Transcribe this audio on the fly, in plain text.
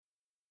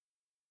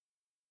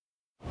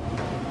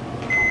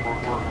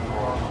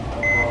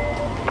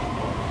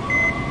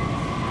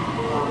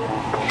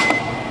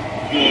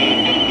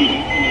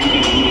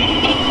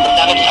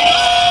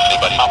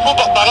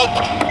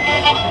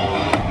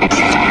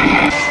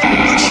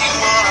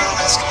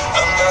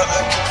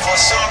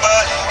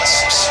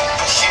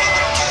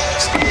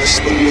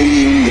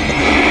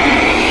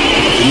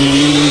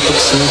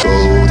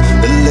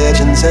The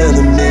legends and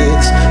the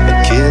myths,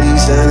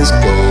 Achilles and his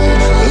gold,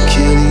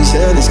 Achilles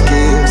and his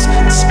gifts,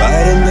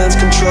 Spider-Man's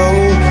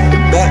control, the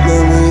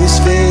Batman with his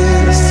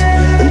fist.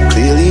 And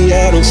clearly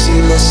I don't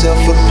see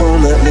myself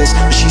upon that list.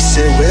 But she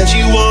said, where'd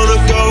you wanna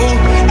go?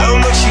 How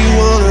much you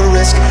wanna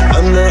risk?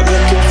 I'm not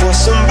looking for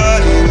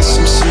somebody with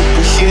some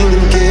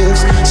superhuman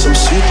gifts, some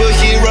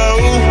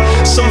superhero,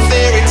 some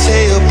fairy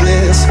tale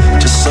bliss.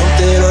 Just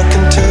something I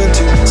can turn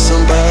to,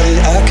 somebody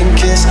I can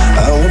kiss.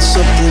 I want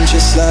something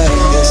just like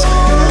this.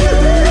 Oh,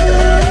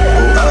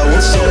 I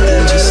want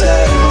something just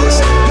like this.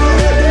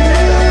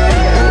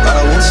 Oh,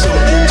 I want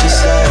something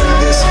just like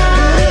this. Oh,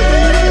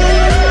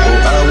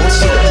 I want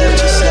something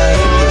just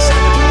like this.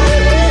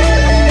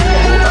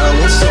 Oh, I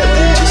want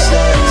something just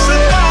like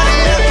somebody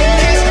I can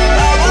kiss.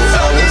 I want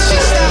something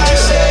just like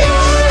this. Oh,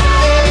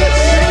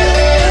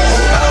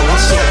 I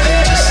want something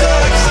just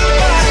like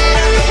somebody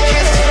I can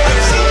kiss.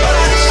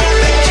 Somebody,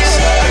 something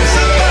just like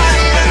somebody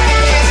I can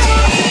kiss.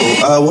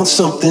 Oh, I want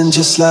something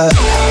just like.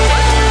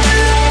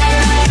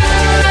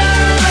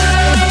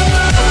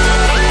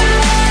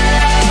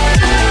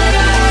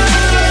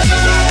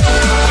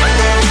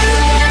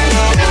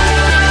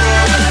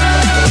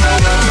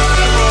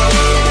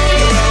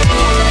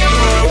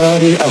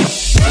 Body out.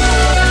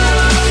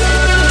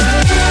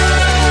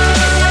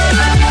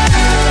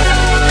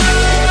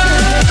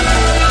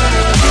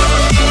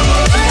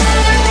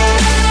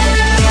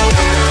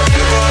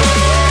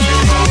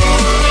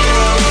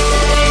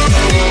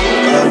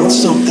 I want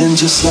something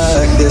just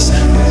like this.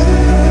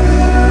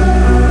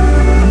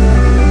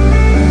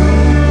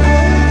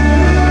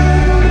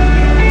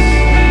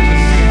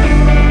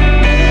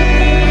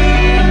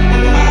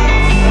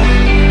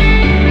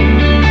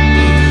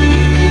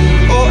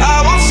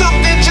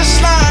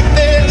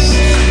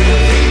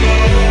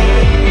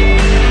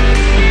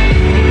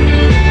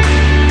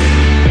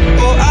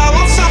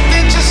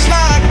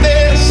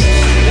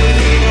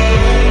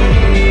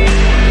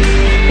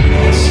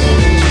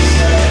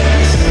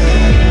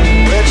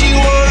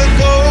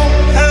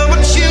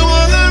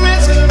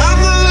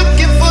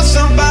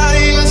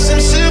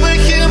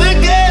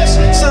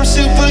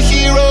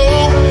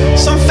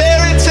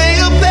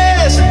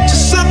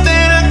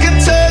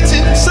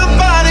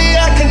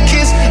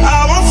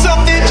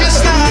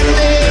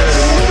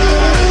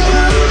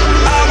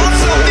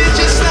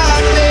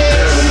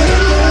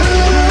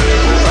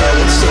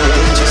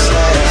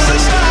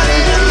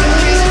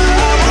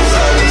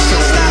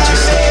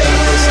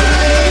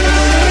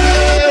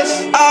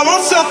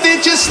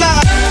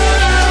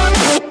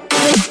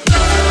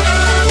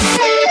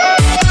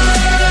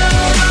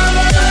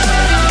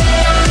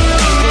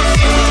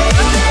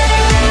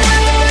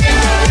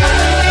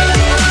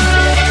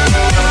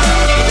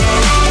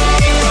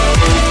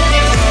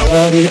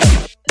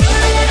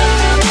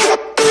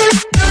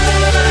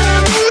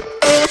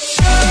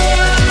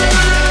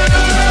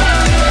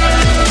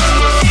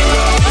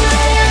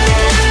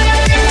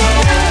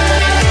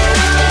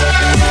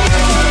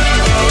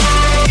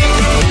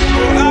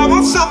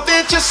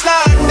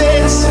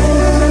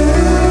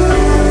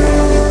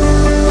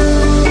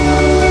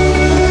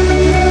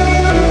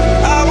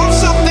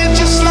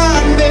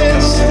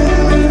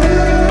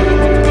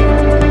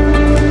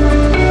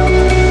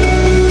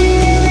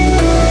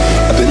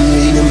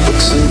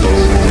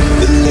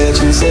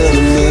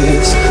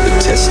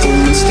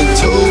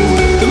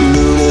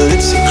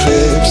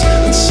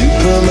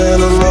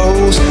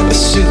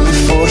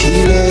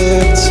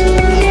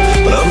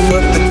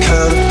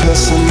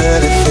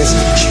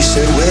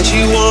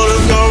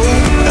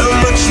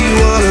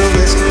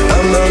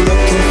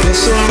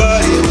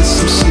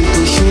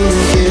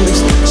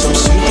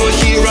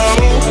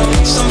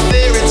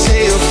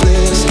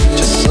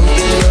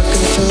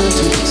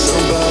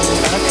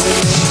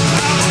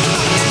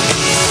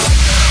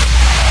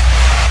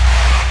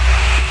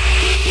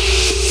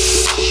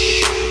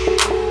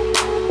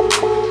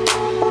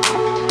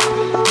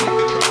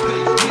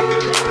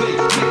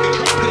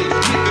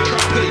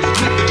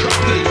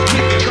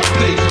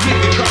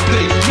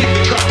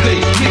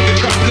 Play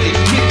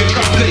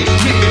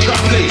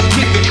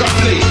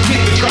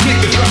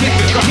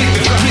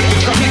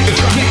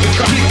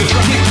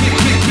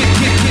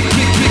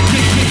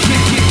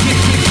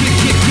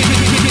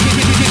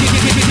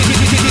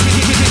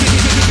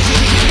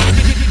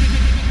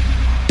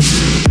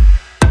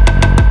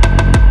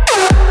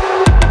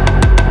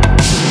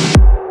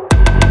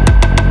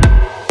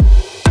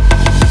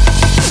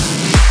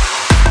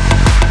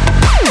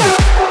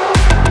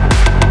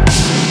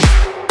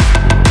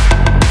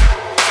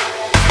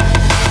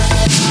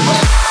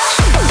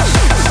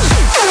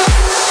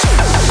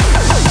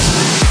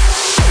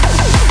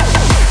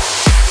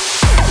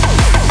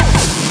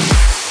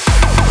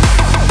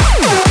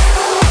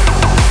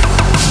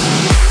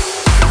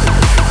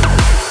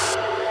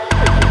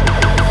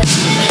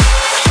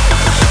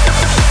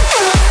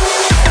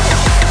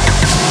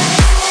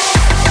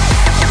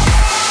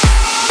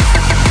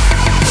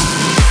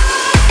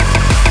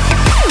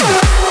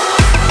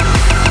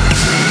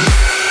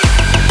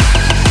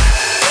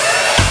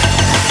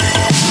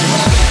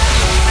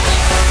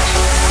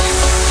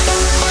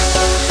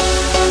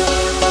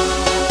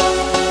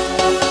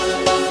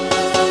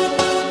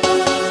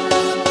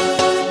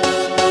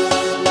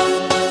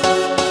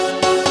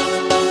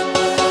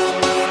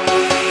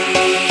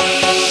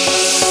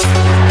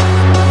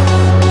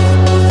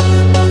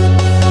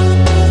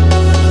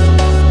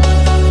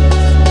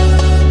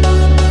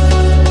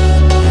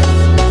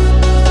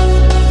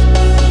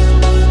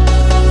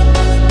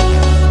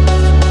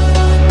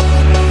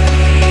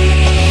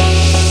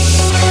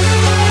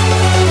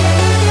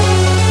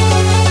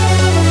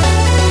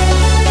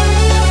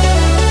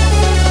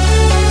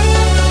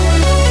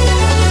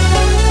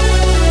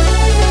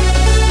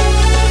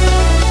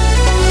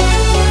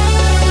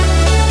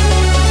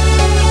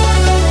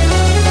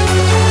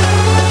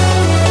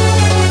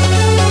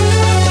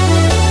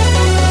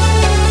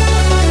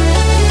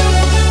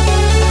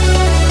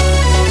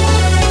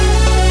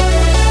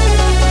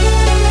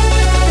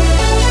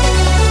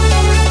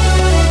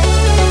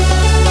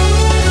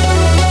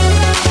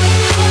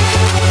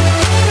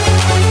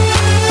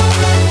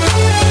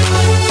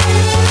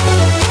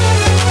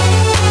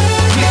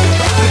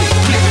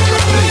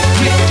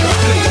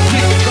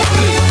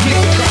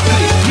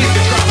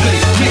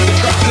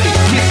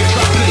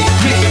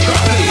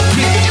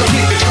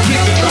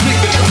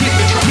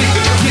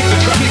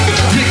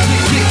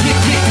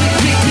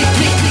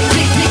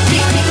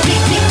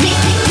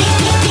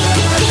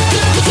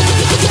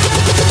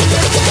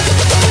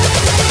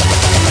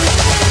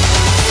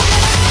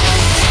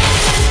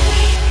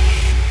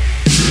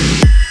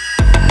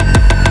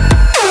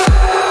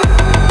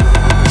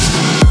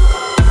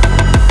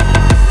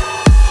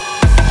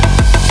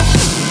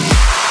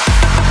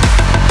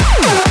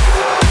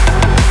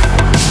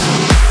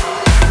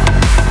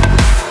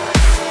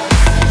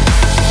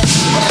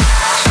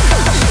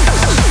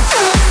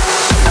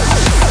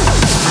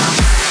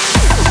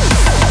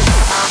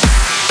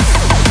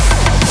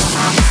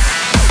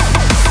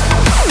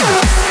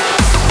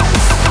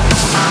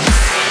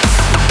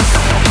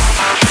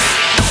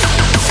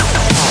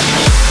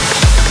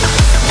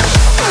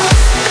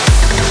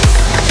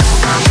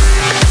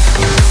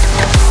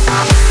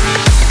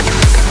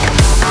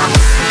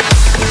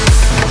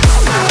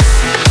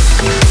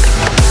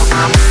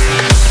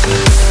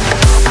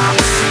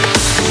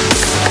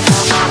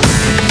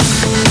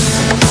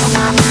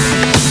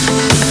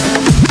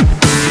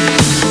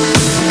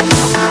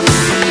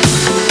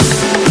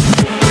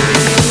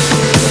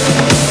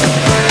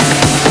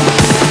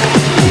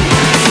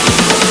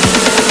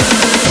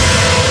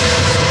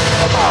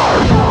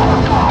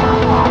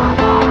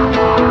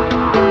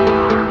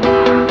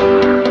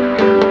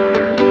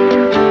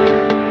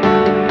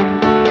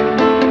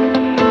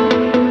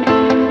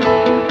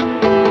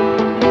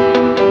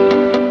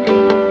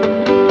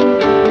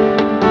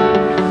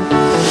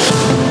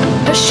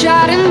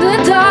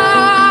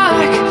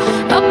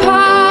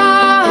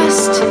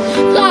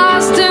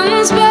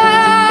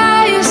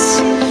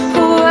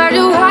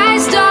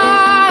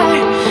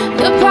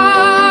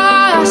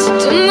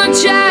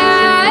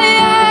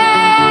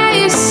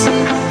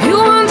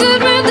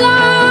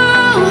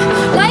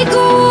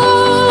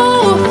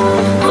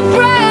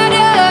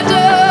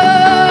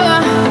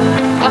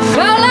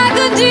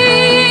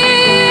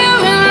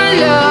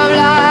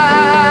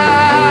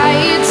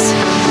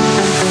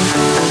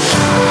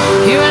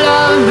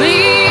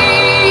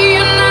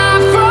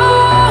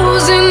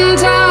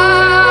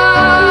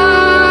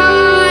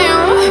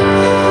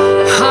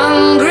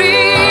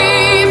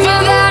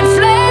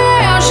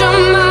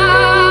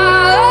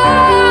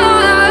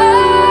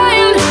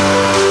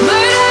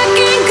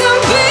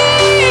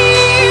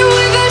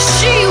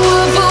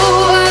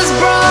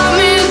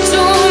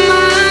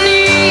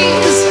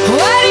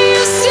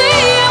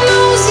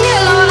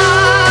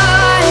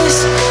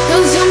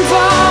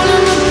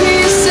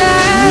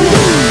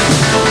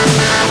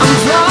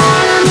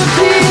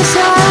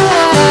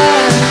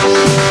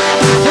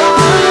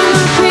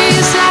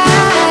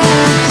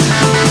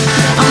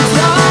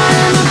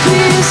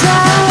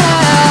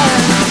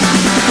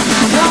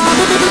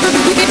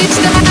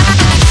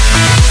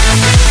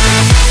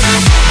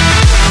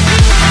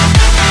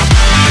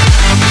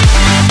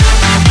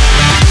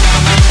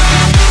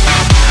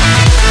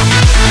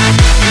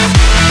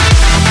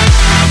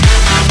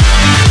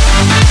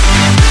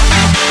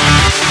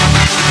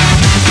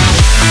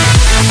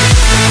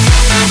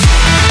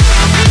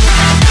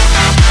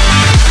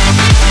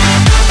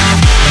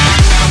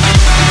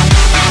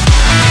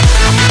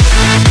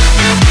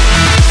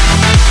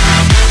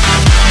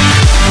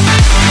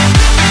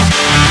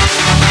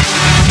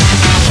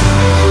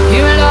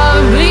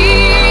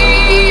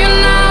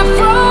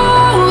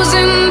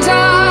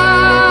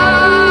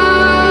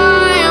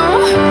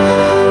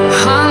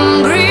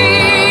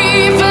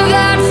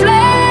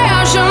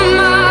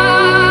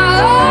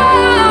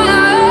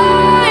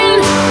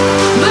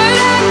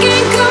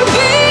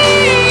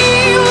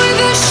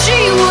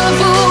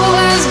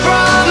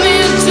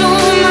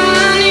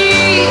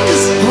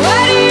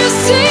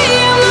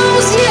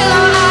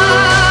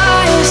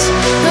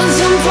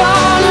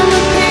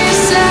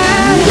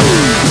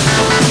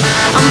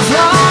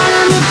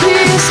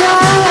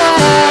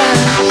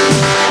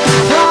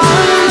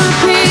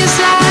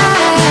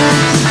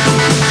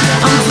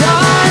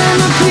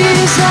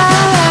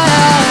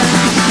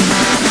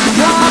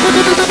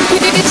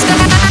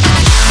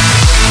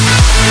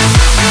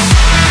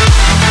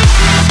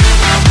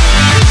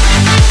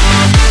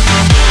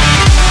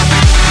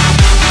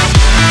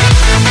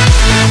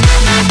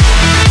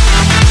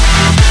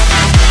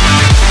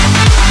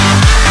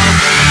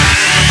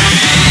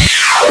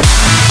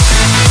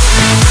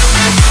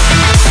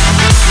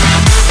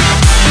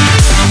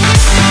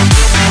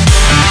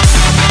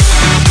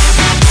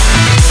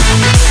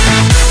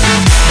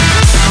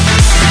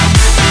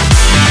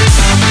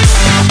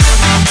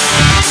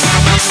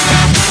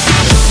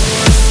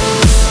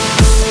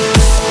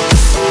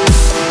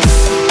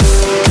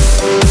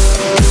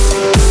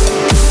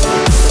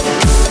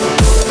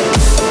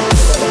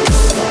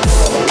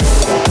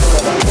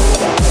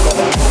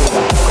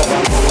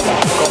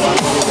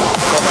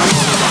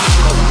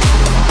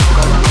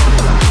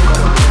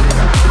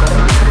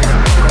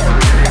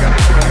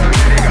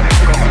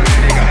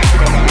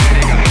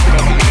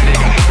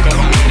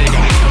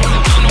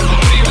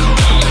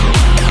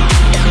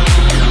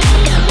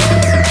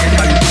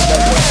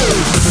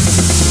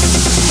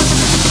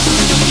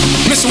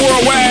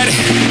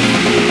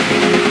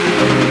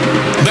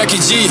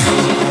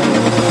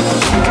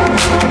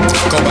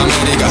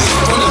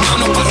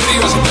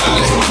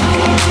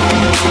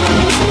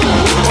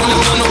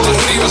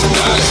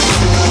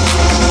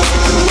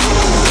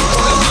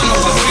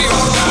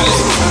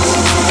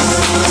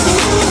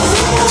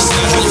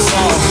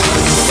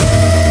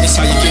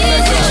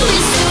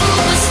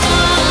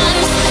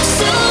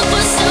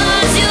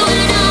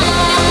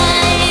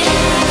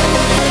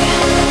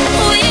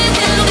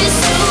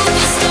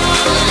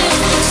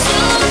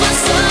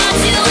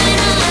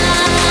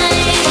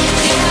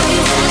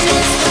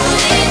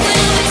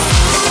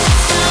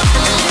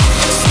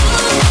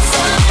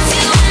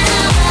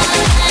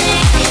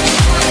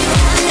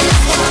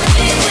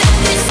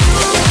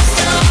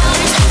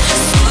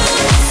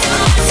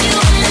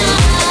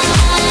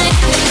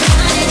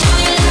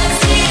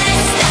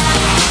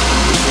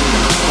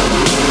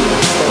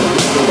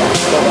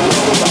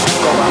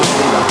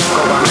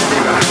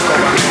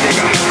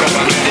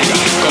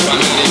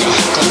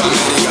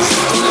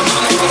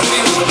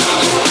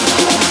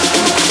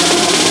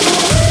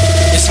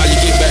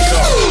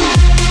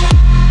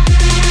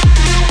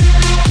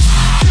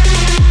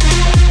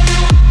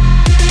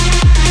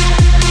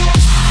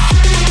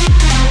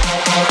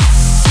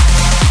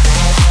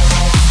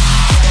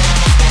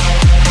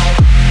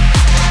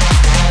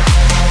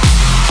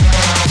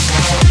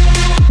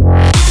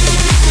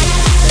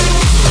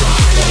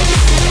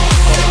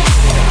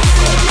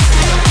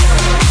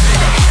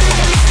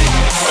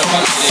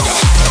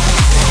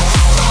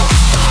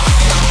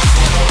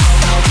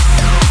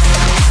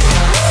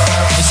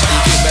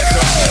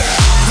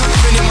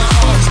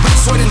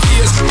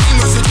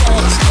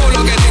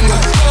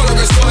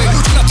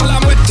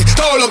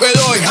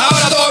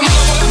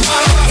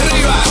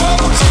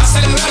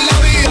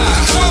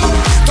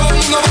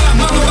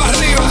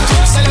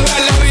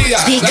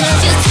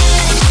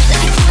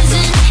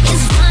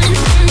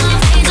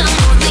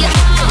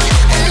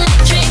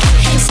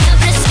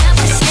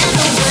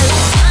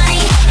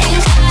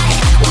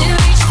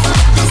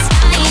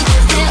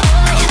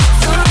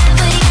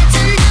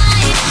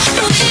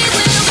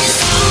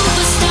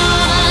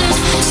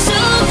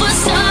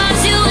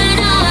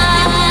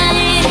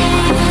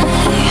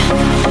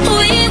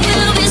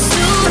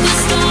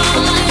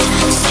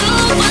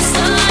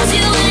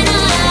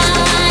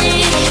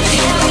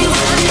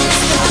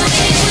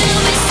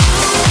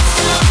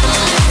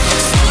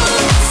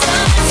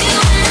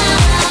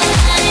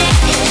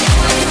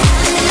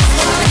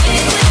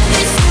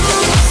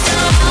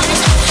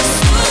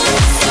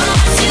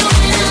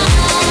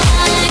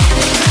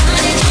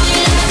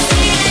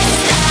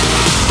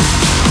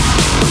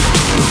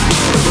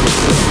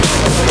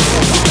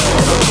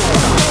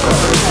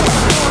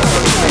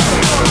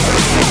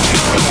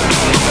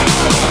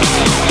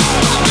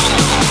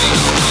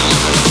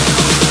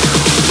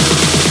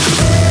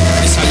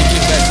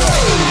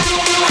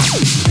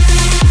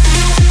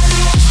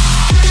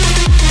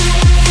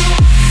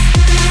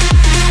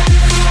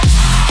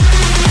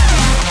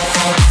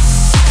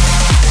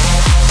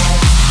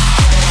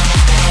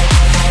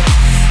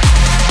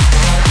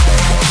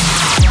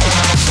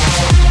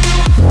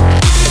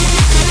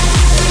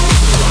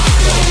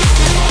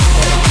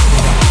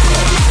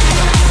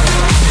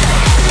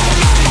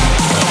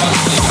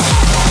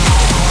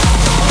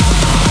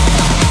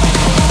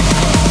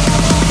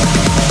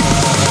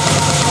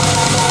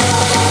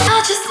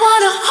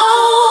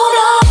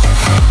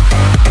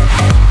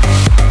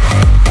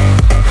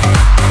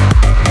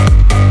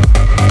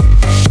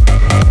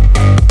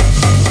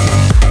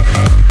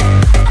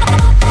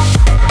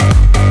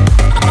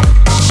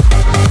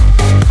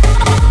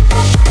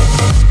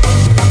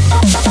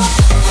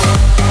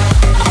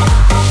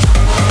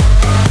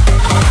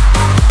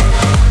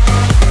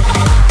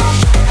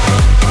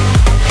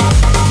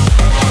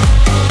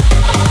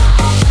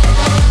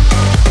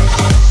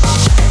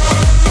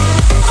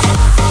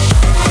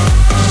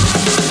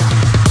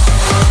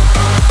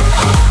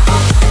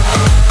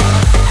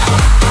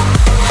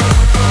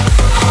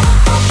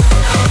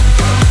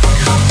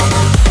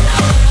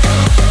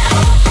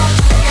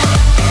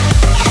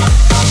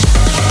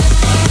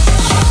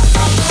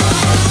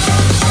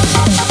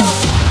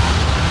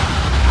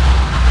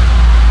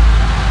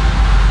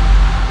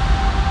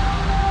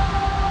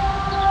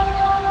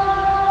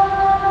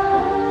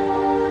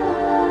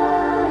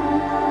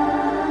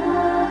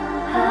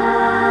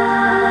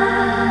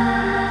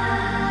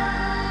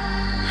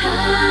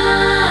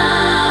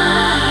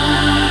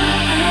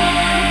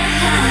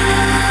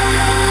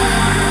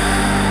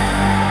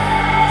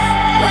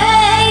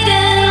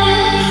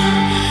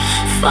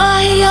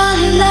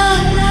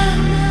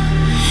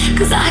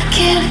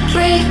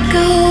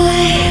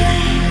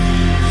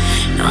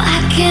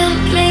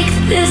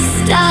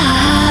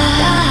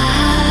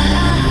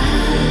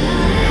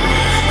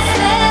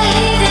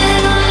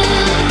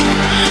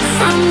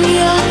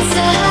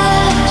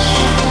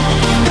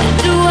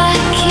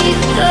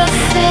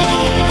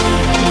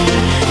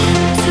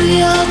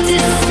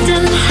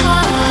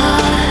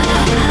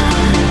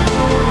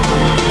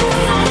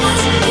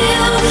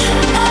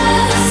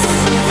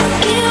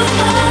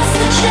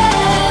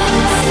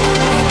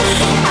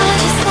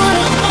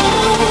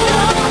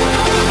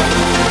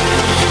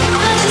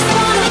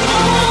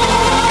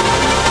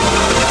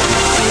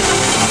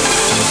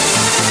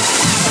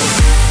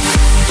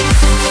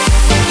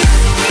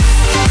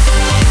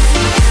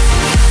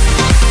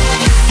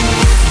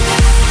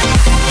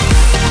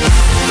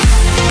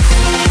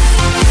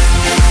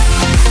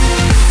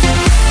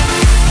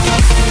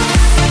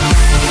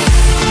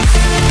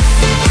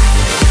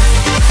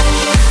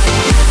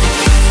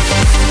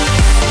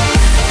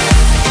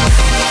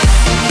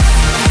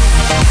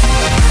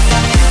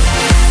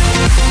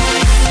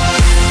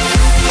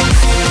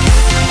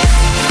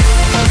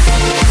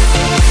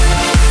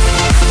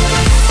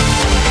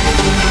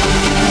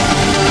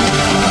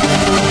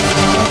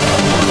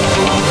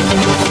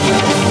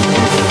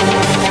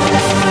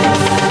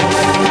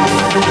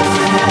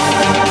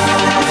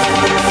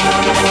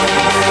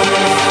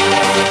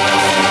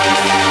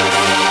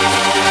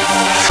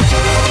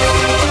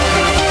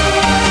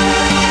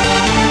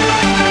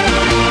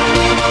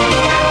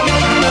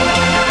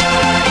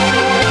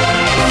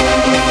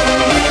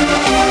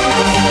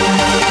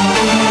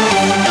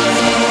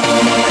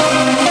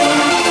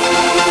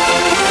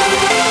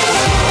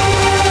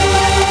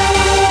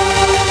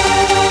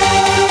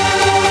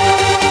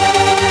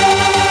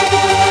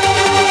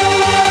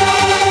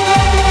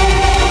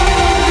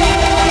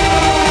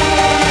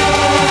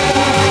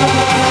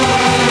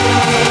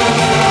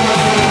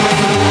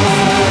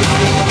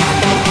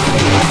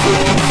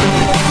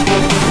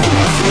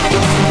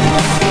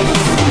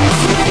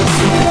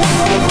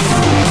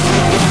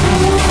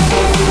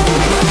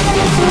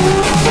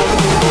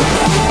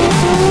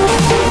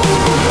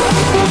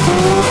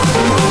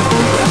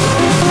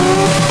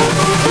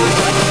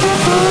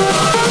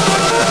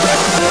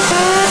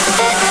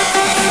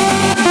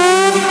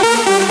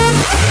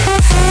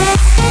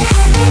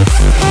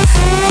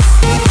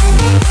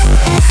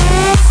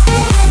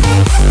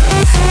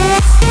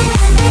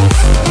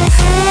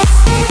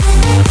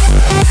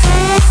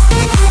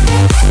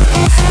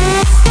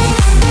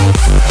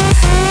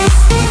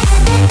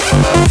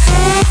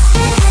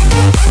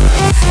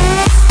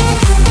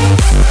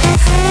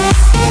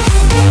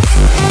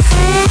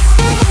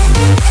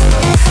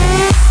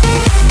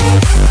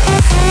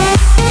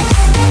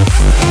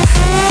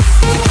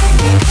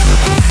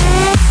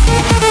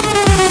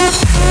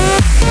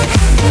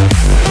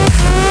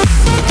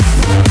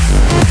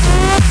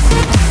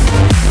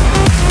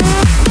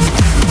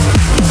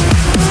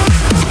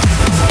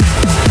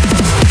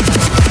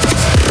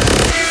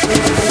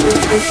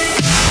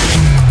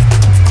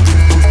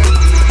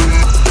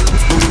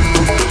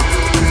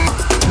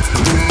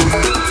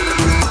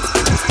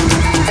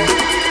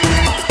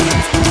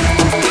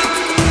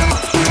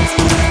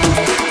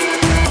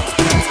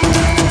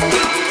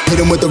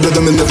with the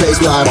rhythm in the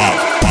face line.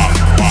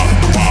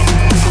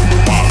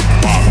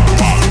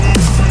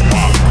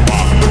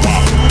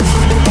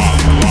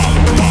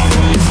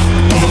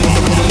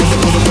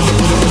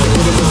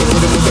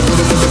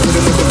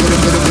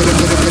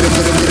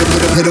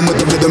 Hit him with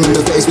the rhythm in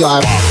the face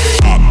line.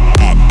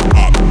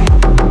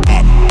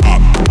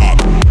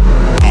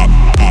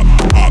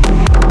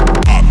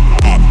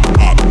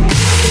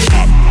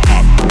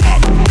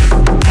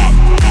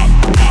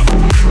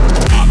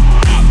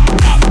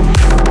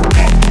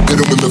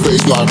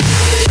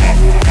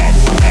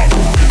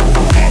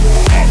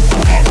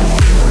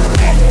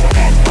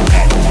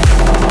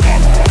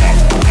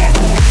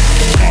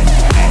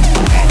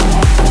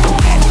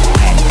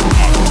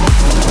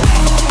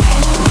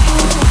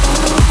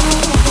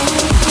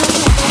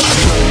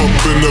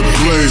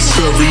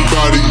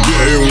 Everybody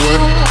getting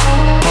wet,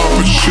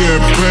 popping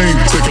champagne,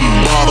 taking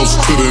bottles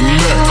to the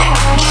neck.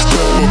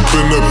 Step up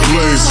in the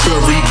place,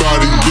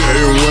 everybody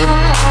getting wet,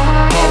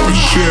 popping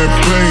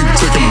champagne,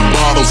 taking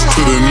bottles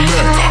to the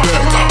neck.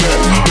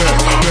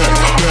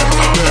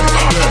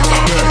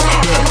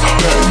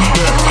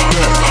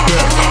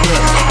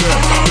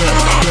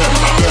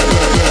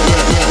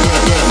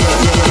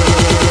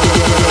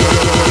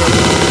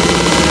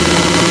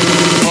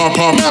 Pop,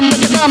 pop.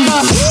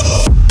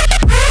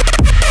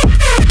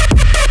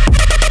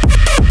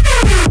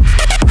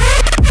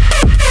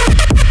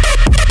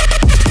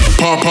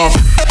 Pop, pop.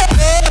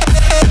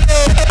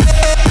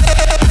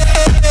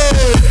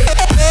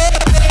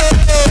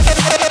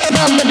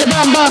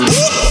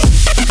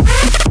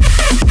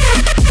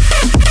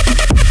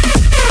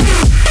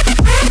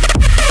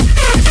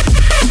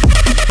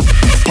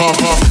 Pop,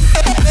 pop.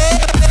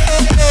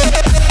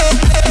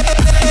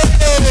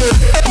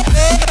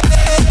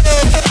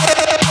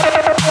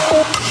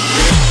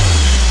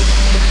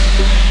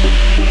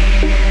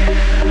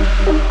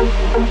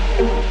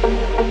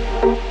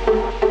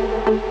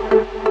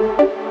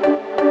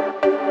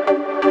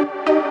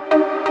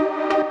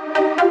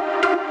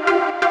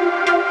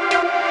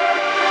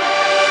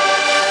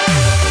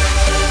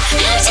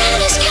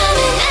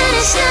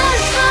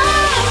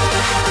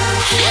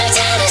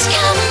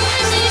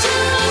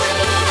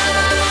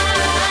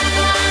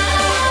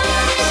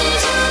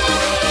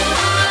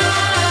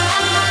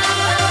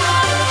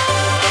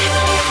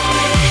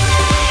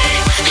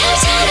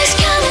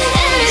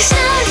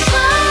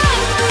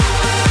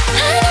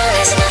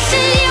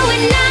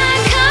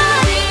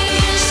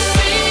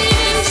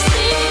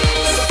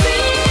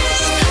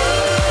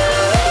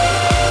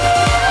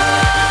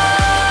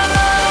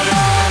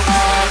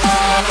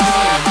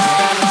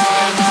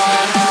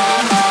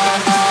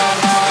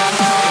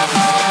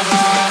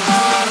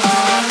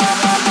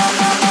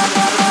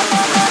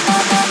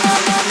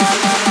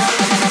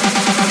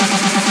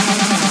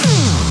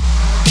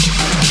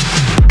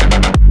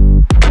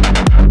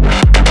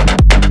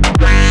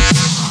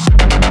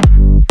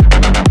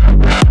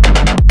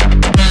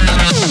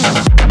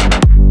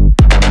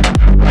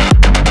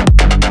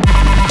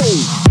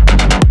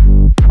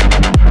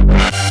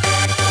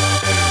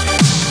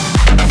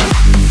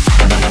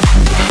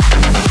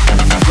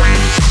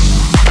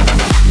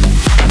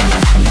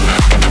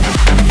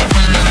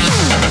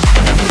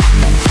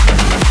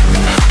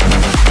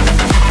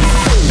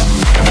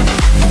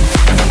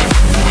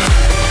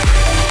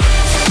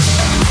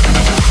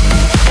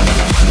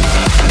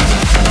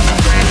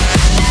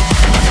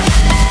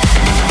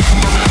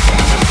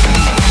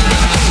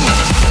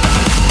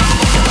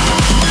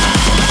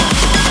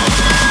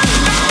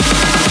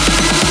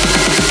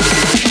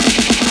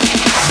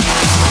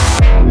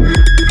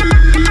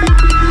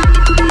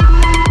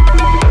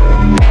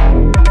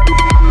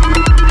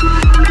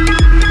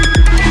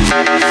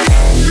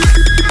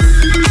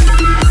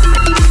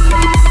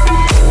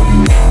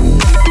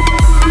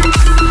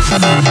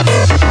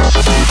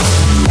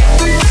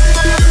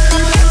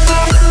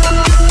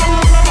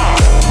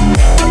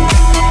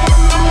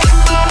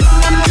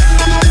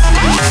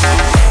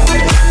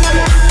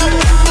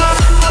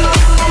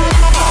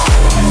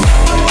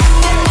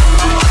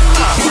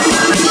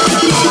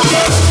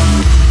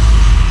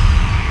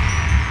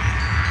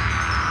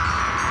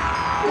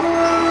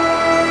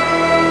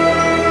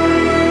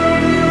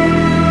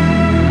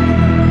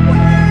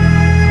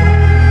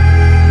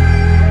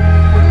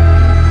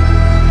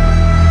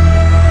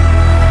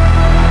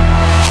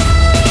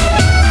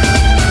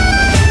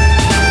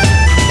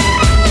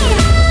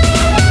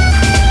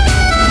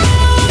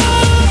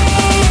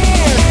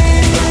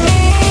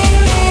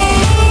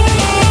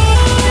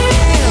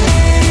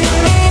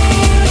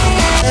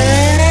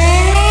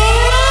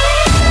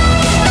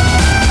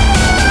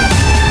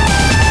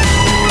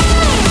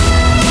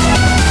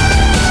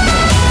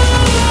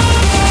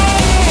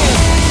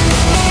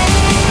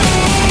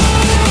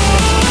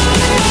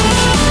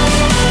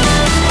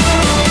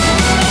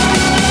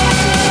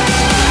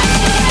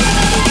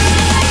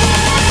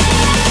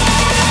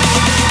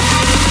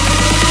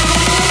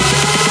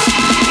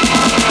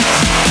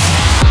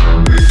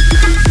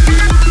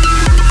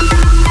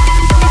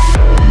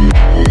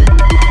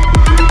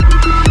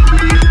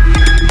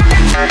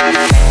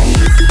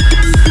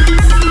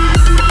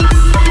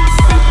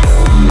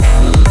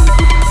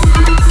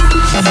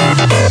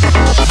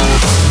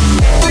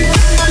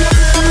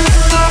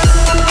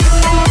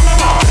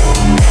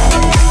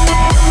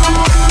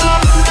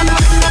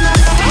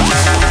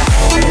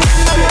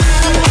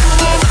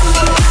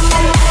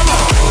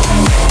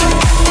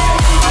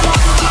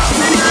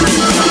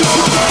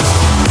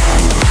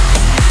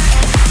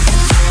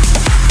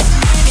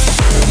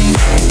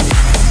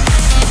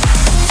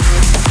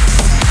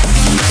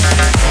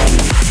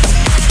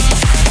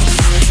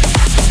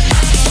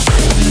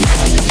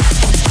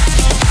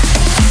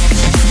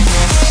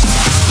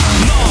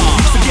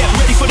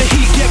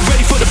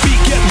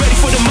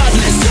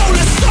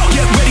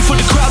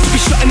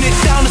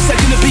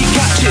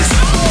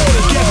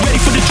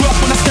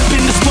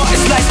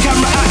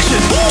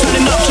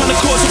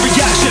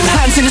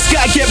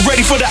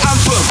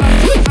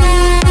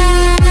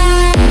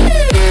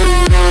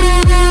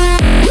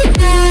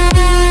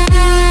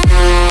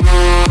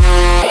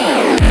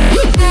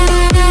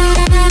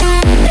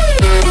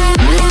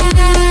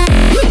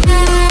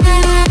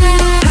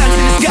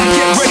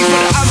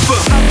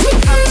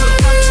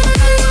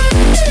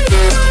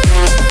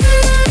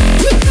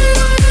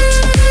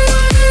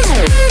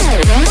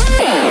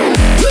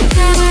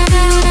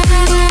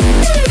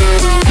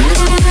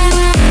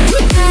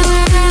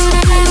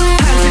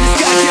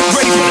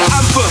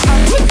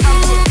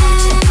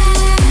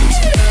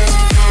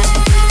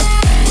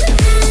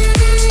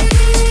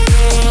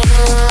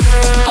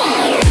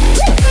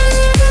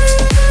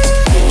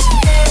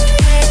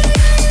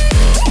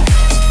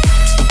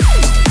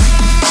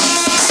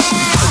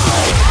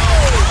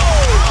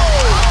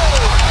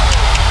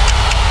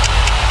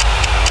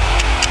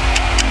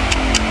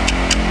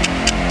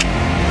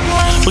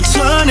 We're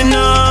turning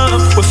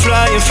up, we're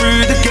flying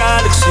through the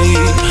galaxy.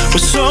 We're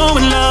so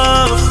in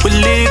love, we're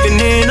living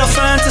in our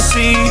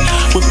fantasy.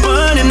 We're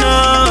burning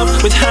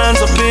up, with hands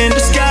up in the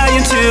sky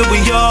until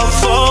we all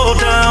fall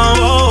down,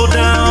 fall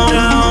down,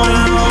 down,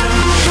 down.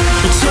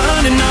 We're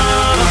turning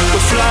up,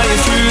 we're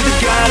flying through the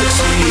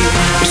galaxy.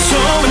 We're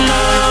so in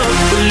love,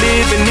 we're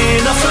living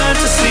in our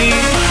fantasy.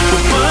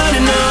 We're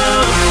burning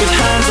up, with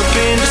hands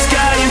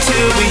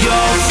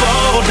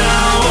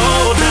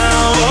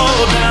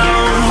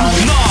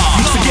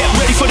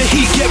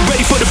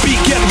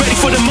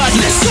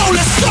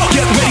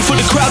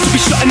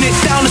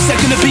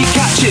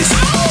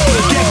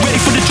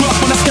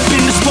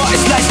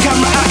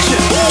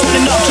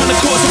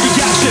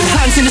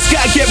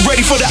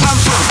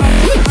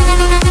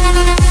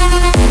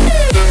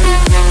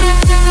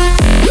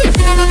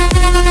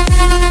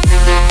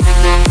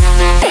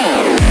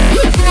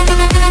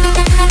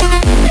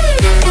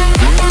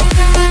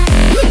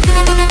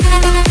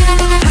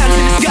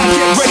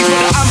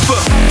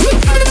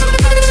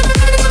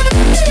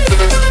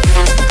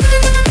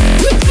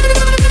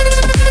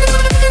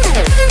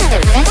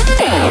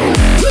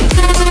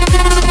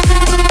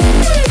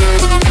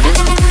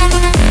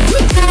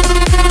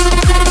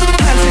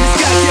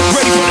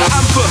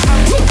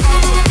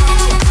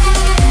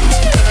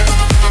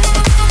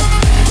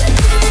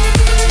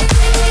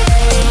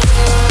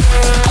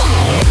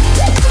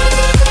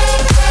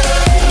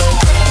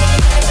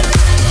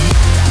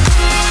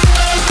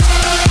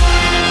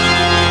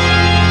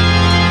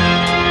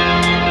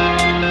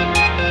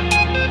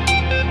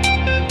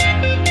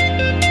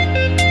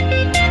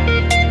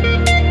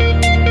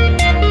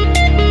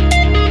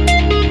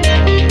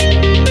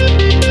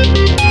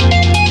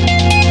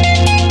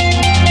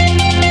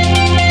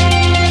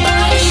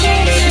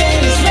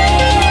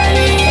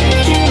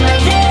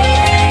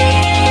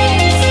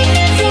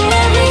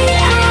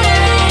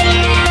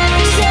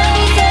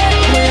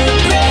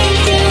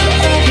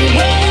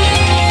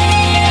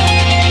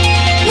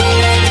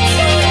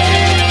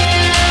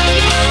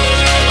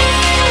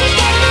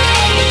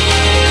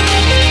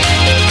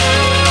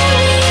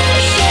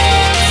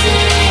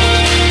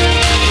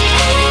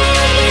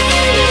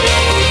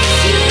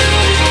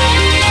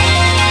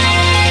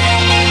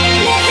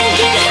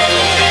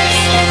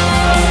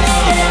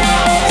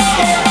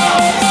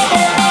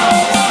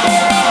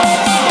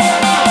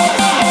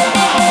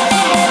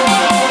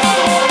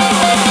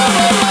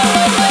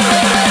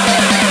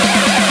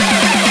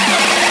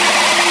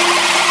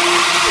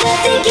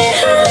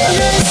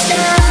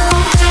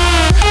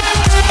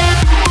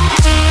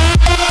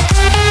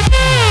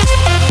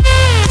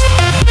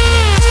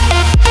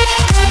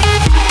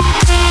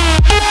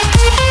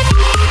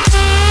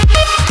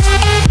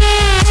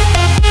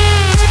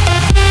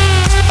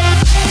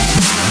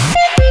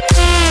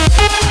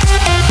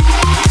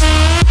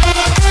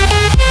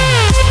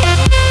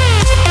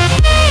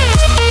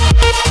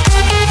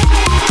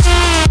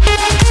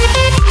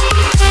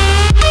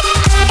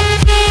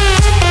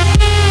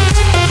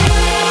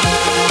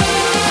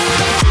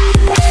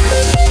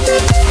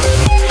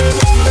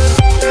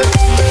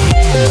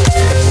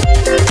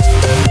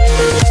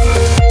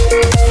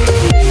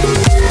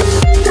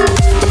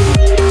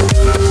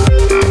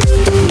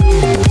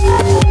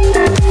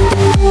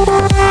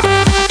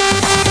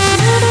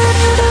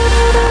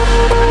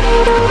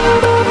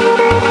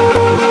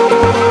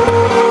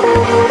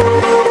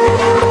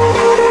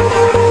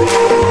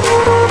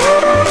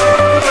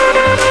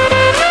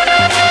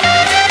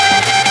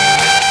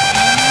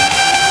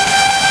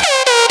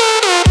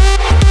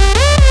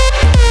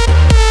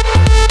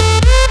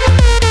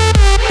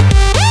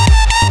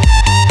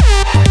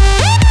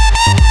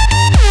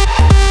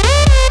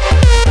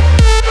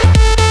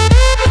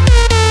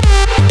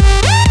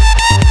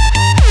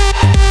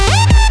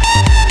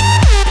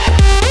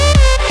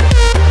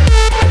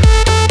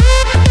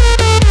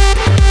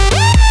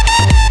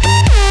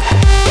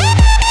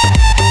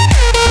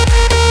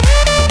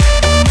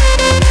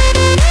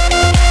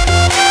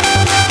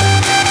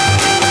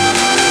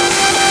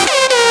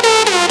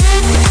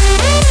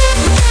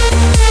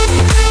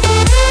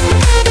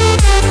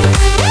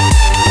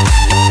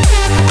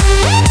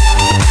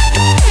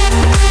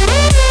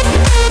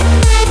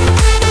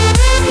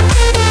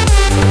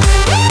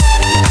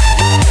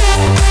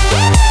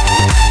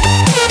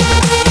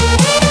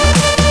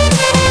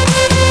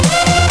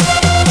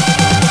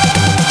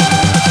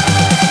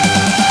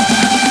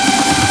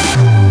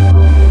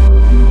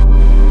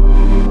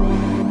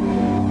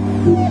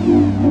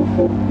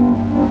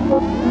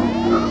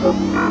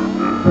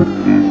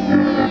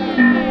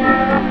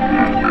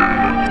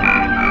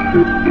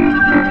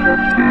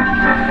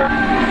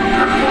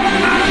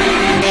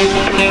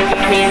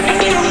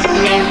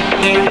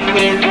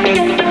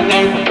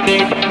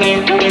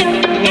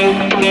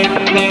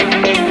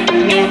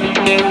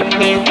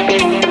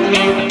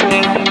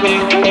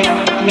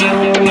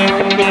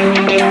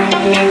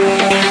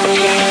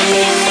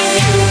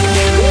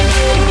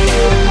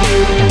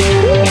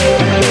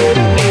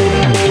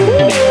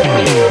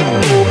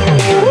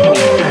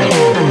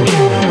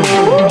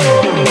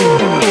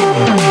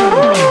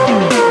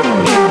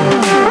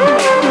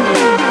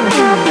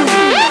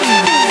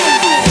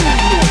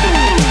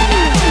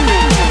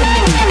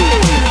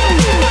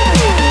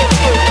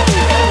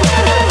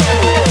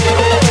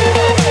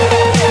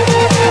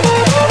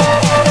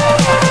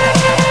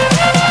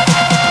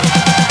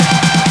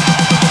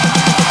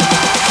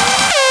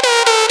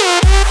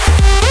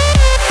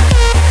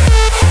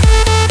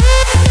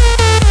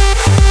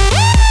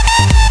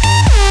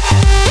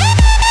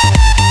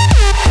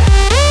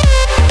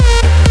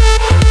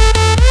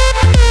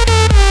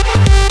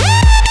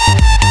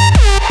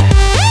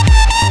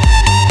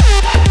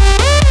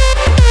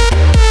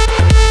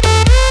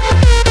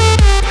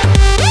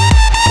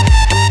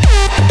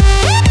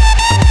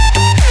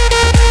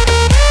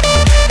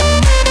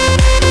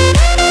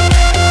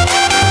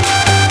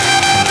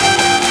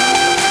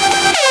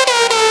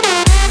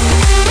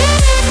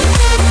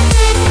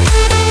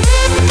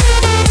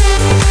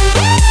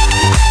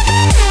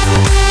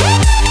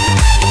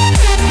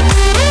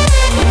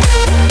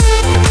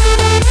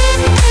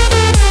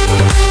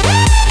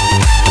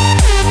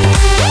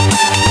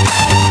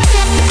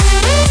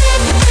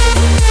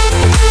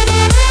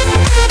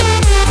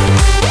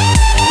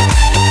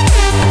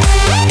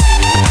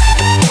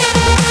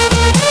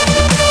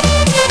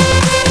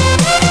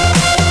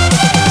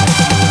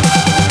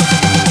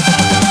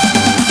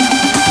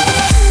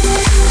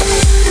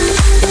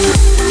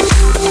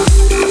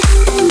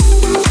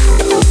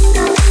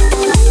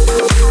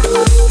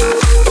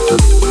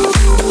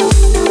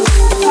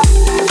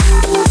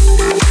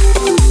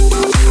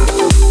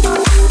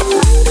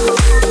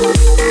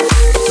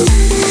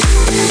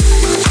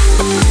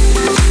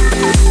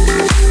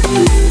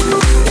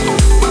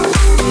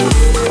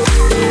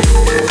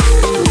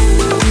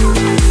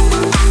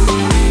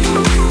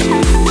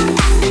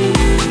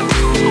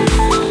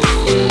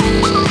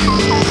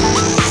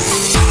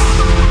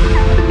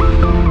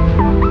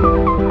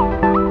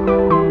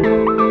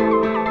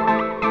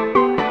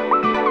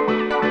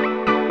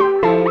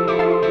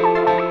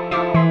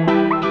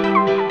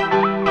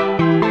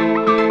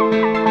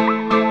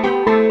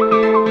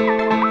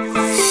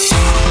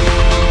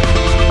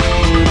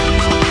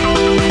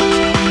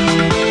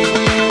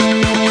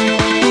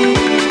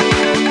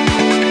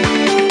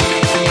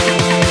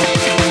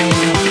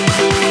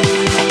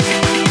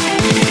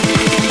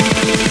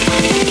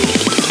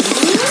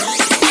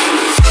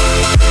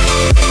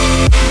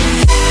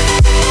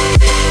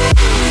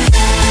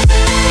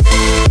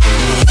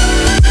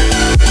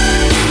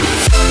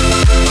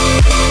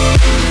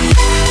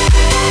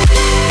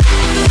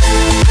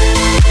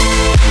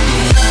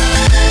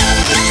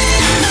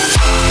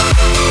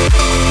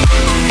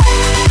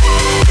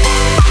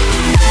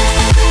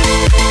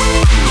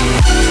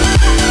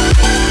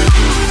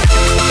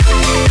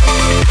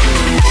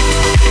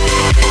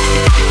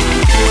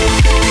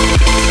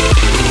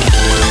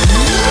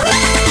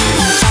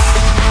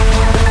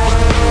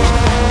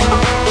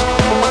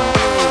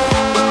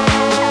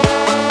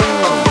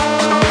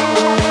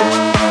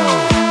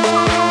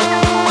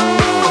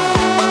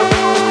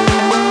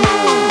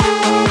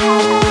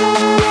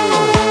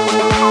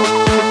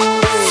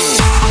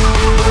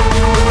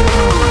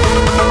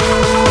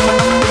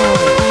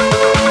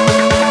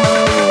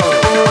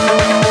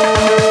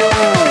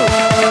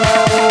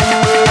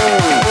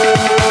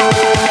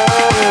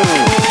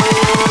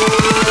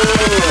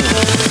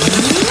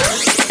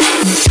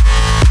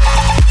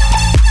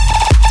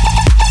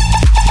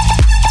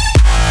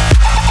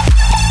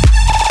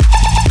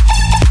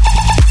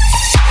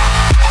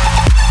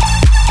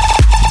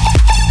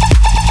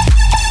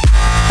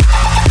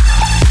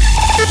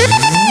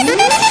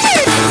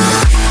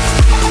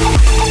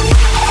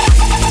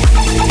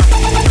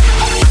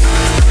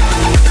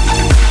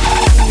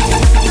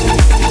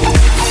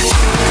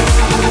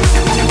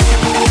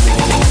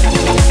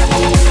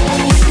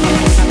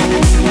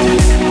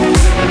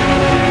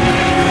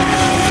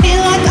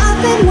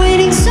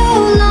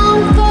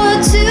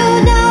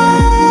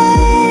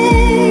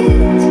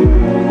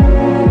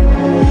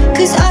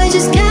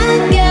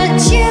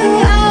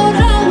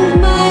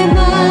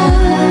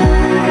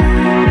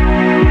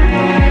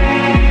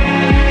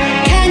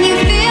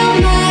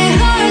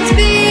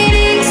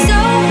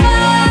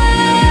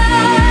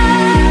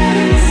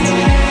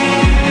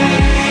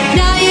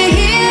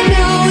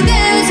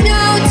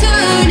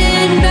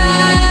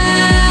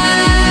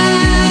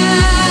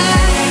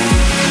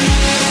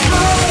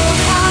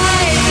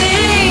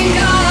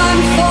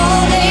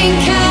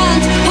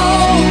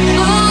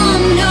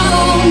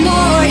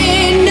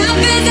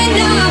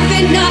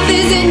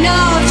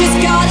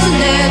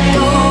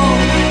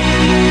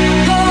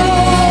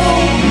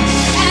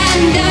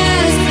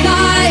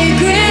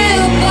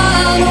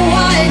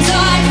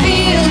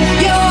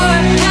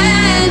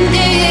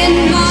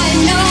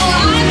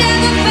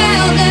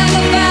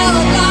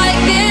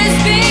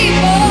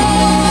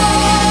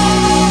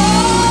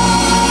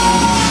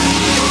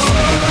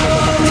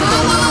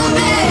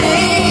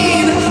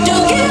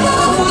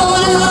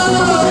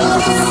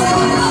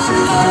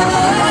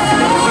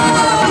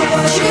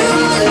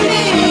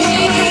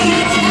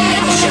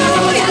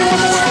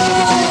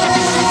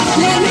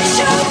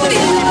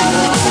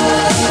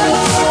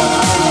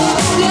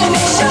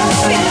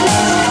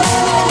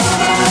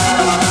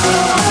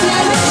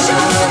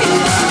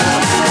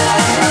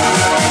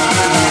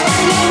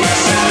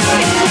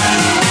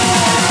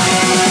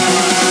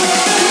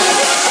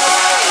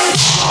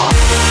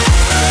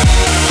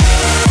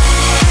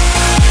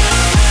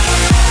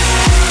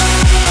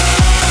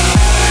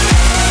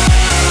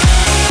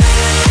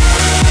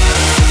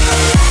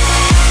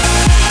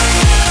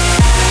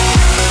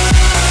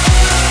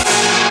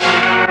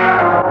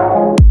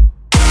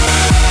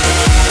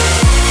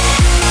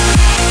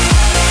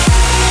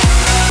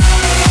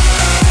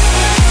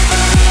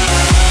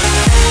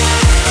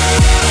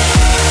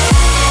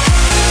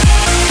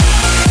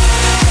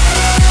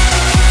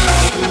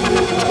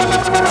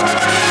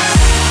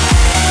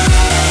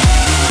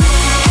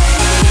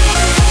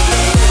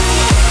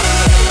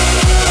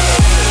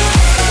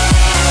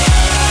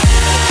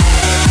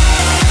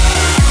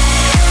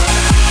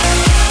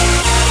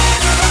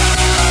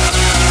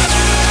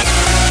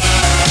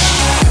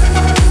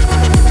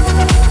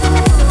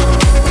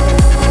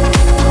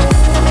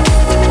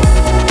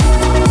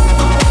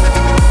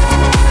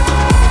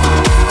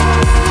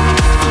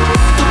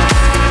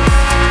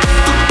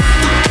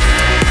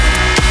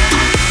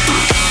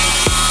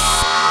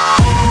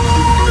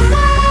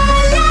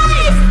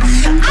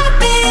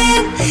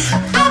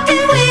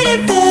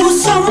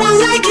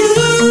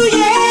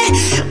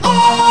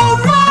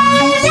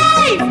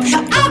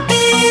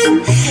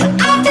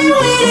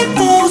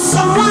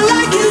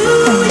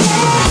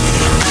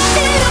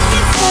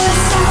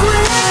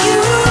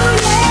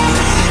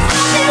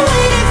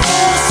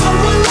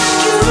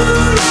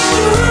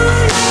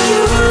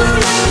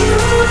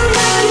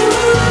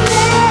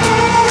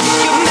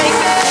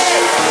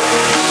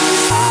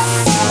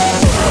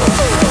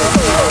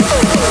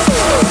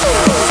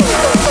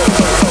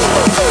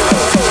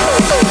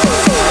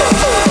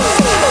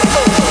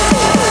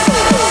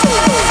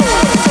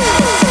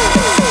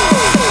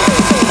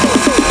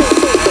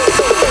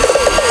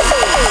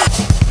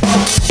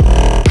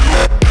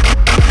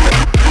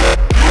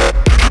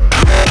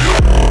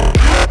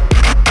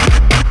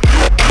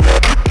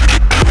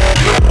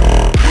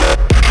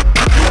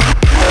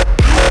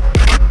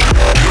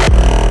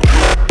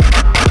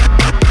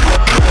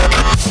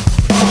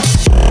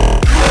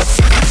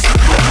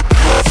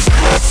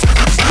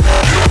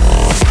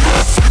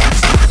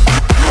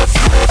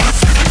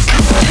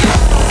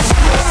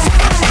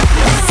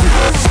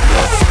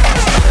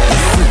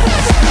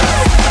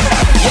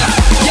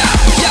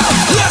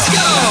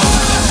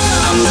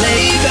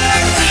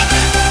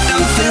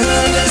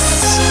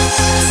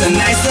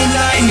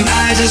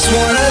just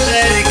wanna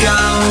let it go.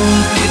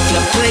 Hit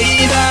the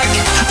playback,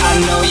 I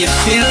know you're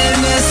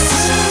feeling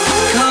this.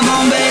 Come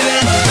on,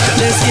 baby,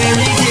 let's get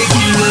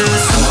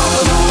ridiculous. Come on,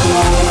 come on, come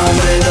on, come on,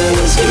 baby,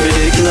 let's get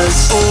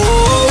ridiculous. Oh,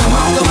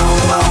 come on, come on,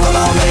 come on, come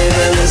on,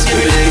 baby, let's get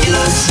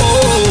ridiculous. Oh,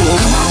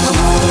 come on,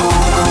 come on, come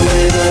on, come on,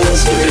 baby,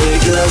 let's get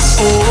ridiculous.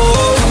 Oh,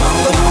 come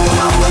on, come on,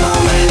 come on, come on,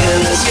 baby,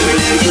 let's get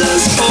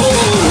ridiculous. Oh,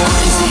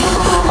 crazy,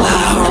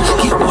 loud,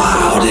 get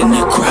wild in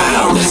the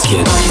crowd. Let's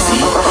get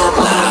crazy,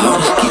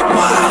 loud, get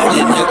wild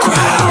in the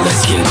crowd.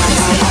 Let's get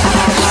crazy,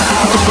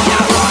 loud,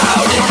 get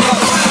wild in the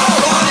crowd.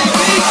 Party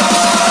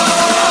people,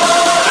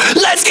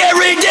 let's get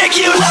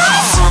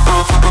ridiculous.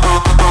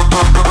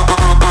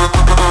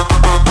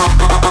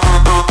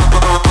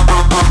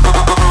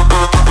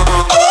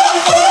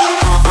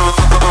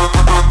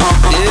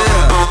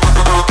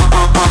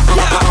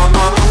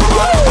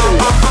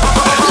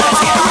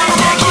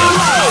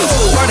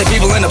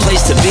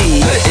 To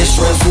be it's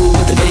real food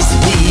with the bass to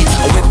beat.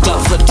 I whipped up,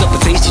 flipped up a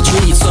tasty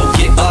treat. So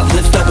get up,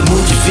 lift up and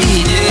move your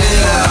feet.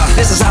 Yeah,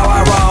 this is how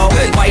I roll.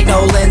 White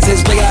no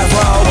lenses, big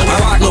afro. I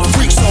rock little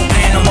freak, so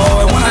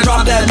animal. And when I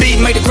drop that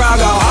beat, make the crowd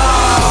go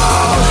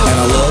oh.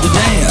 And I love to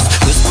dance.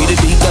 This be the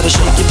beat, gotta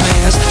shake your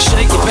pants.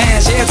 Shake your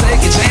pants, yeah,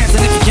 take a chance.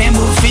 And if you can't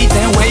move feet,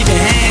 then wave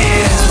your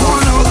hands.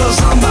 Wanna know a little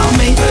something about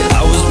me? I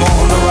was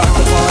born to rock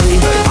the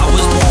party. I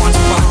was born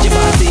to rock your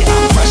body.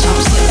 I'm fresh, I'm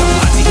slick, I'm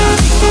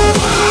lottie-dottie.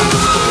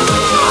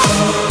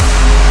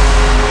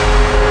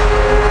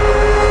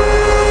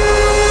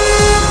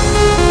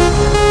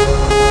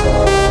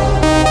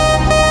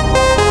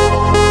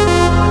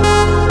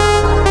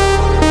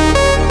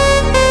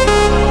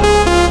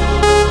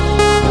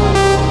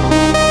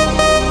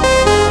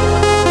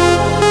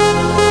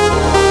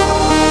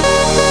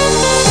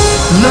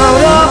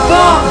 Load up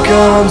our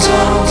guns,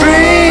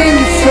 bring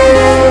your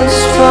friends,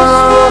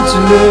 fun to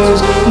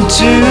lose and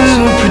to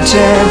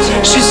pretend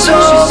she's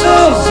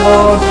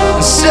overboard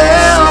and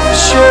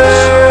self-assured.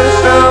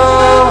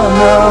 Oh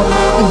no,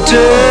 a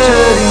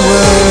dirty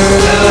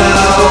word.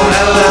 Hello,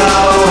 hello,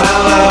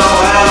 hello,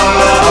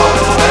 hello,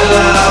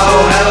 hello,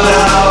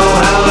 hello,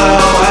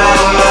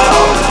 hello,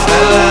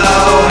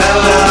 hello,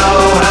 hello,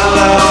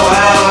 hello,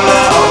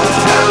 hello,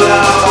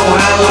 hello,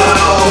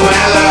 hello.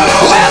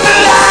 When the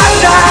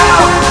lights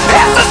out,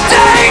 it's a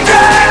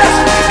dangerous.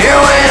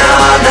 Here we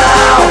are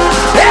now,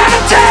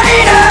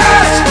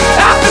 entertainers.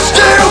 After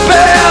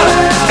stupid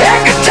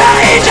and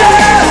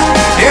contagious.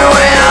 Here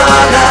we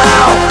are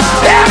now,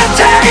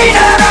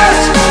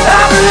 entertainers.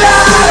 I'm a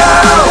lotto,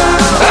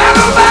 I'm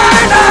a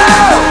miner,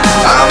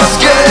 I'm a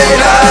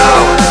skater,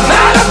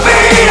 not a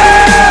beater.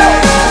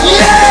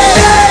 Yeah.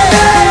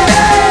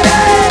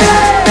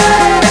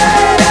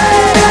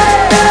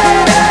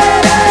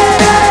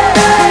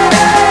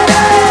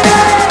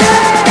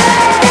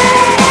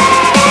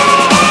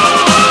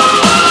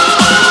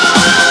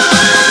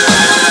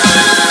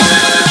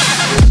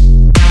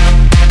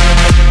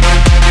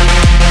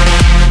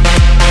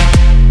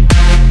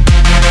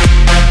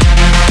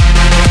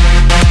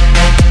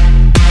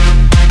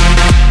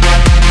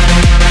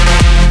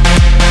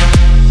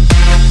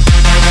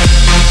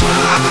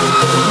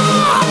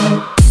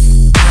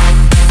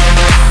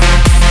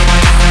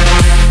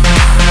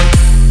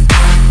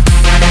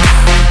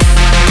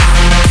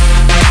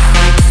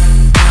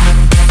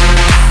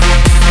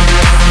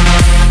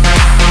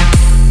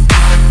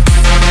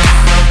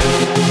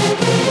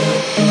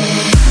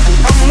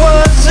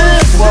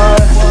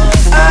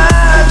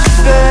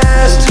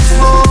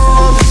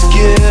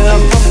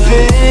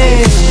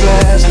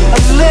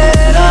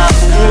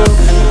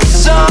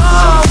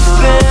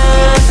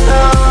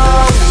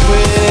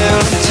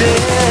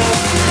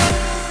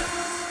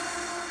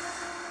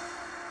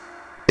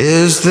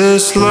 Is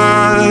this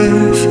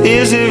life?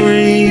 Is it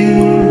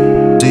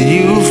real? Do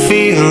you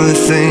feel the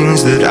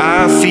things that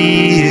I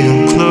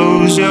feel?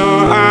 Close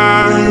your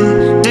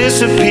eyes,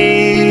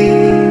 disappear,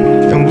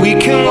 and we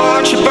can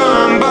watch it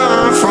burn,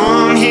 burn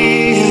from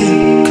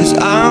here. 'Cause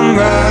I'm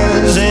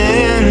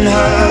rising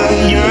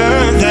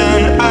higher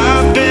than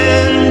I've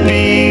been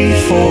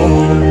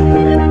before,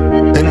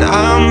 and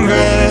I'm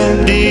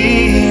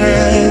ready,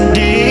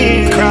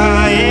 ready,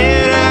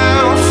 crying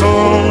out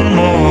for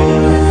more.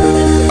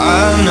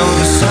 I know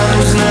the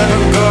sun's never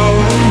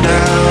going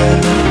down.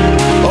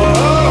 Oh,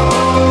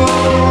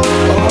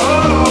 oh,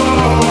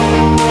 oh,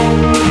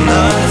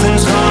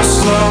 nothing's gonna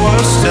slow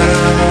us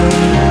down.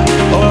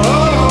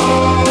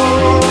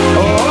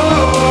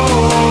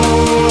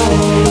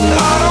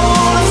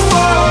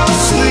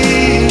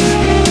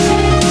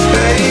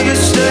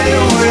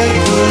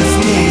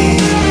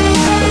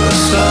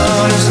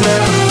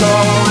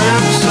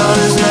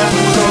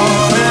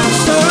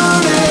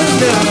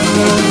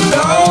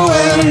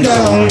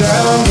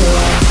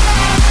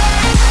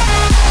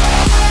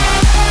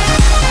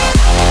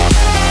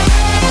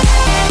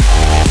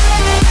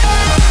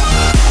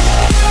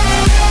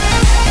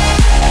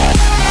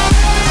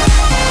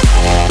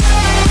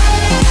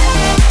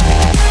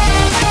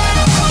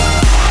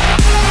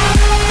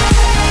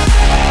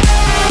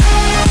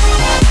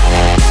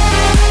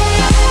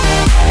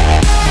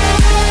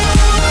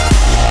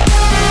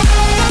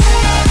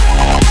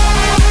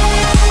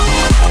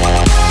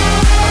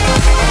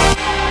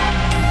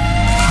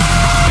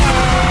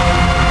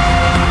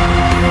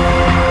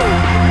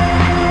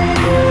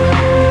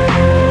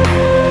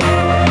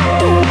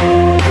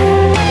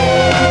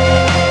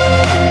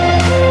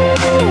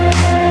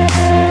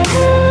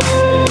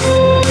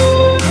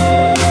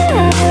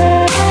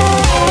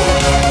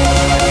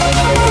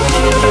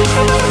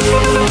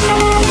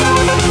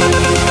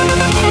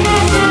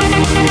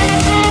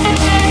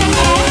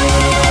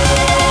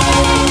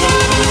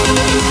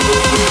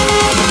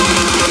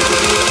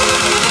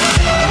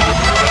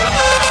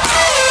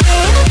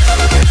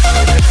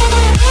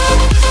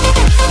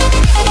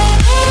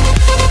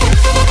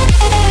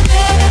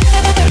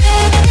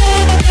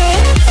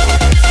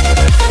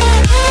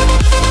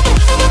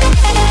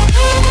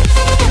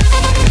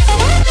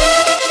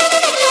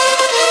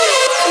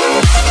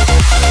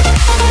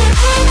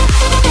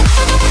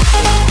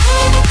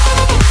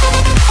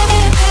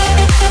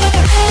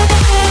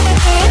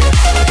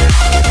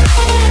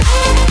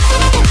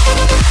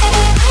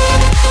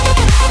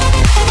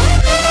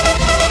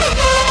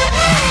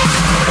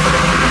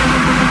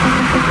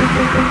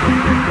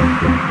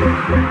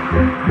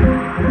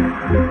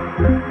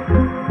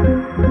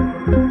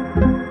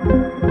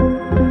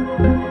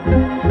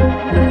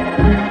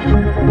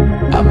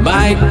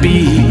 might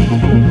be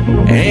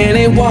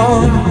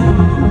anyone,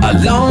 a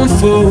lone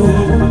fool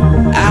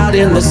out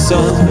in the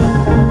sun.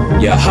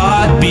 Your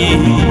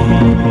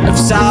heartbeat of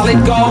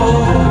solid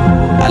gold.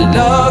 I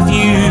love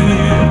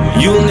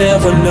you, you'll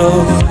never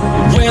know.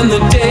 When the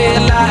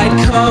daylight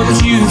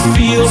comes, you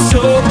feel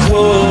so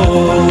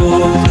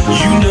cold.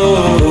 You know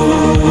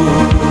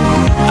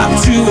I'm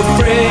too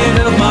afraid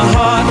of my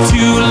heart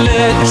to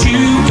let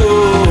you go.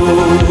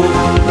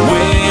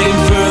 Waiting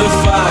for the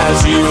fire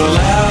to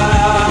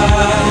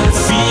light,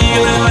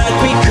 feeling like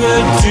we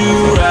could do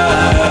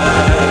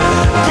right.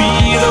 Be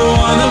the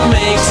one that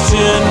makes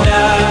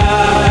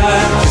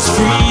tonight. 'Cause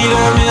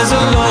freedom is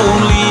a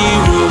lonely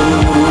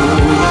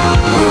road.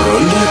 We're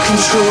under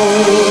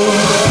control.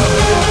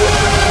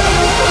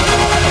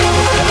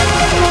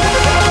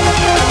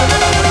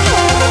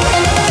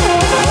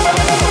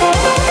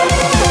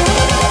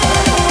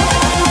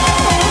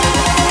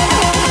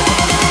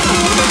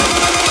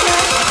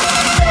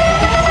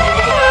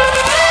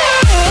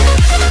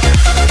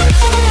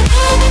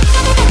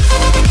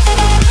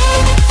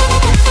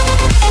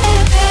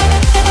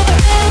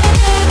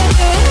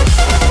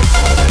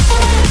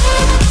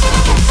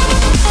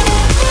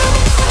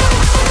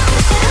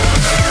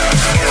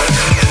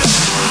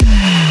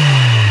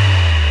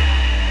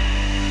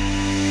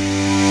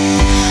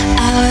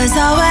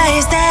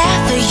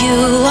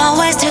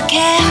 Always took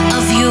care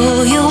of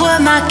you, you were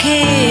my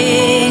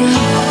king.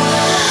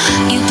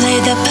 You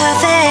played the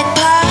perfect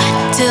part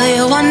till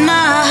you won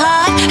my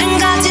heart and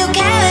got too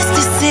careless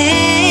to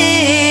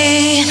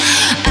see.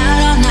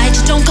 Out all night,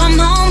 you don't come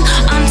home.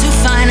 I'm too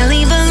fine to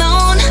leave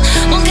alone.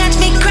 Won't catch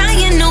me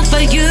crying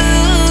over you.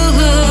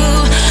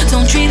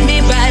 Don't treat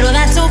me right, well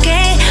that's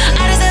okay.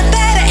 I deserve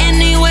better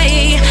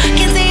anyway.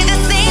 Can't say the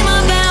same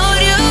about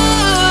you.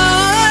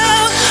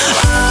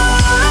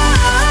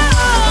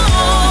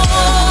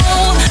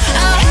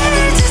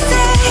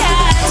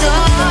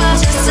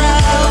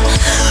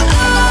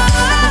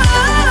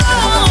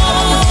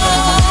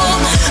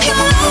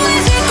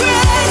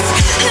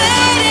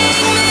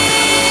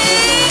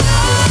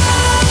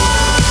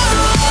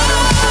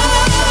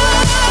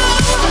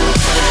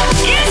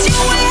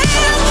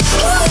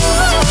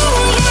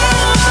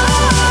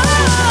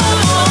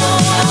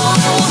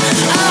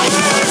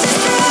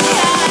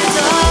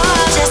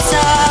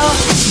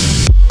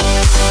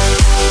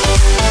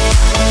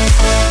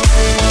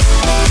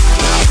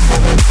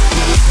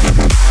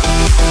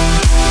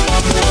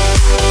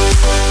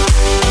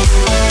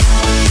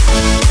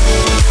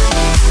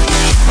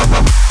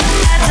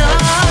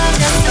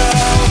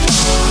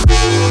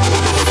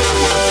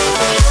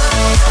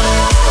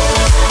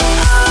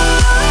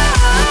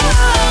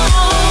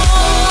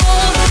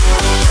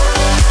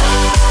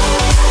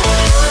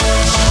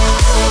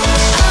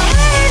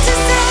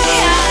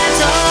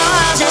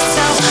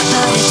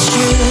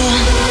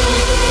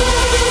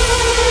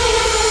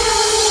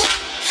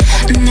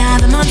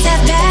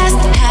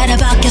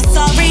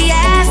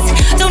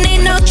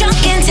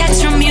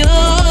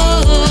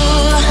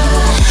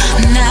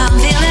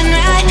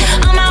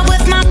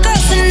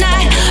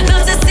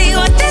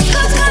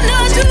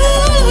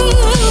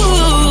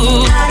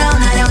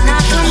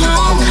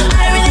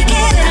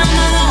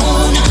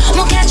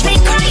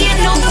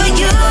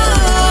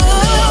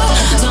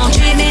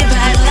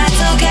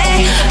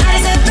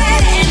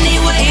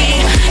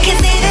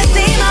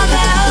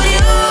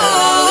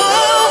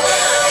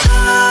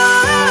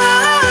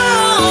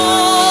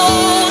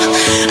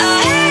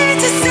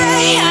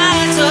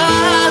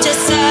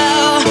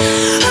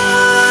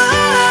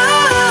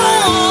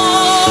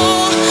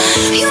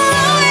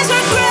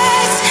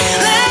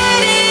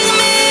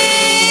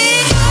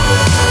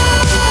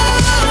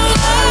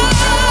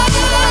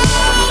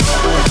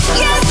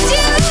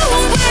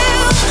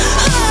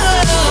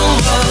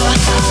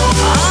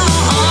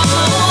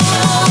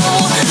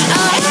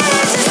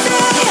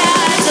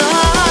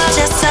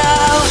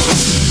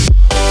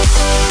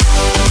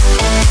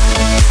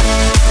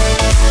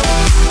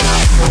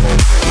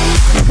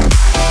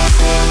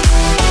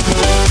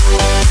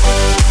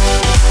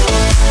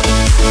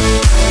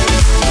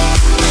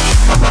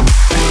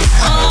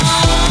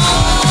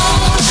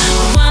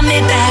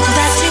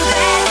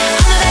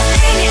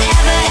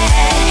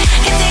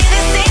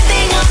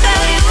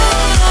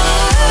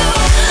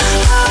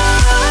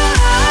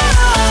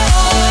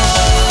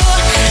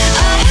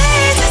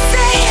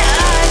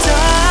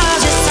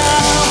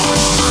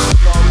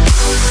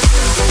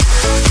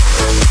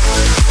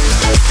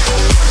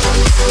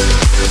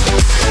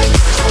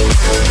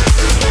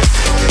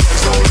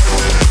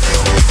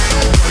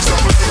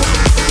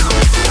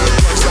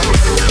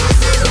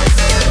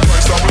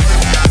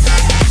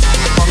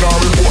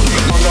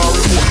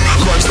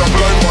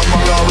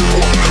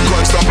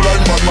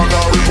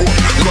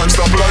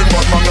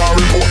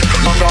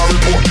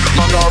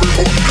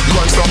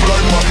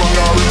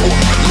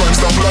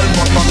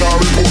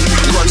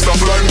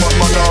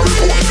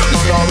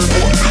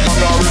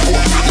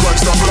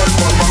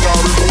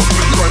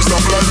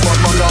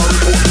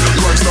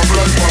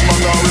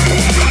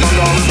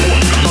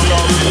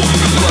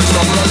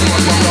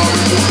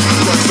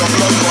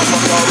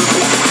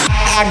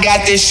 I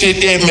got this shit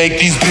that make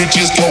these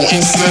bitches go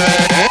insane.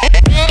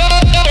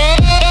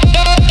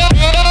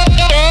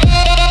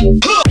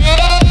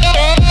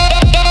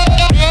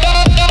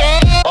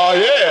 Oh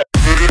yeah.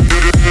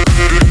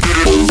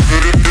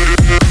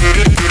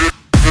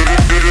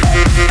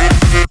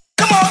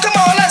 Come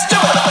on, let's do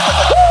it.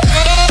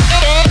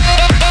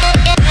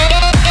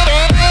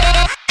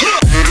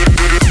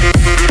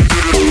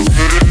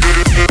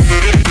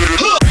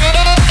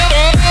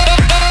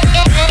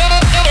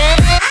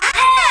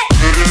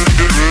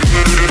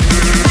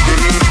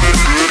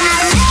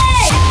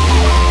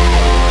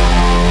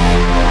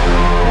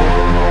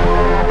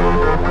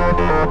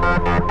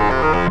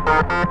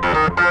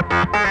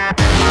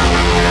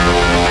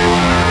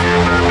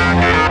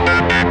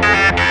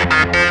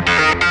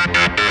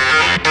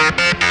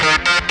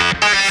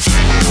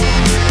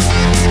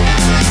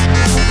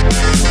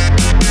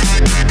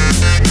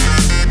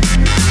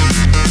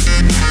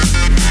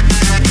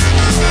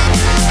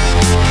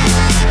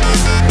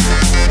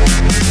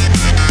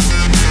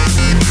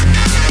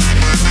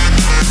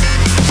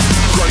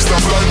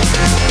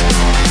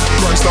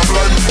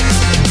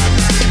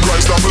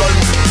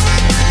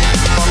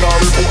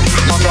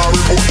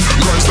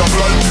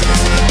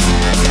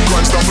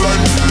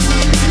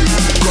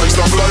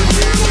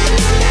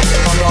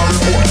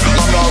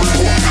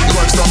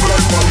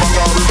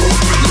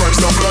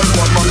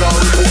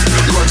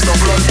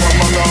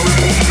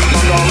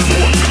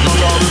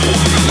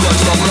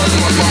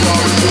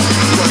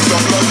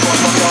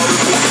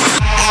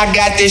 I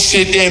got this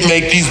shit that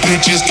make these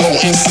bitches go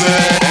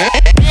insane.